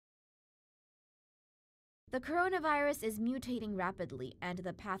The coronavirus is mutating rapidly, and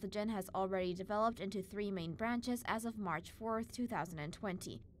the pathogen has already developed into 3 main branches as of March 4,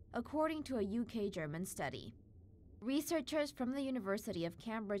 2020, according to a UK-German study. Researchers from the University of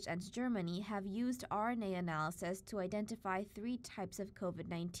Cambridge and Germany have used RNA analysis to identify 3 types of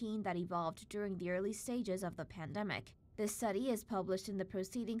COVID-19 that evolved during the early stages of the pandemic. This study is published in the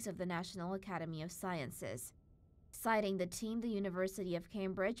Proceedings of the National Academy of Sciences. Citing the team, the University of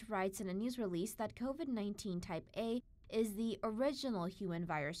Cambridge writes in a news release that COVID-19 type A is the original human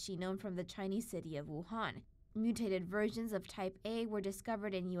virus genome from the Chinese city of Wuhan. Mutated versions of type A were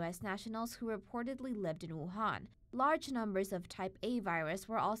discovered in U.S. nationals who reportedly lived in Wuhan. Large numbers of type A virus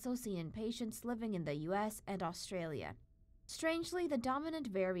were also seen in patients living in the U.S. and Australia. Strangely, the dominant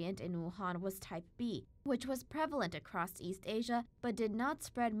variant in Wuhan was type B, which was prevalent across East Asia but did not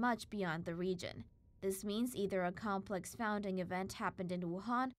spread much beyond the region. This means either a complex founding event happened in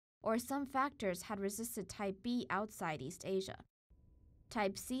Wuhan or some factors had resisted type B outside East Asia.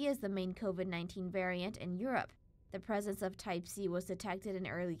 Type C is the main COVID-19 variant in Europe. The presence of type C was detected in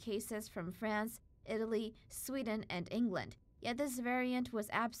early cases from France, Italy, Sweden, and England, yet this variant was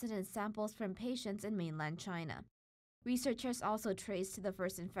absent in samples from patients in mainland China. Researchers also traced the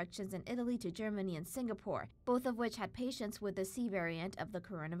first infections in Italy to Germany and Singapore, both of which had patients with the C variant of the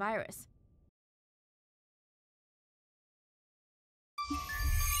coronavirus.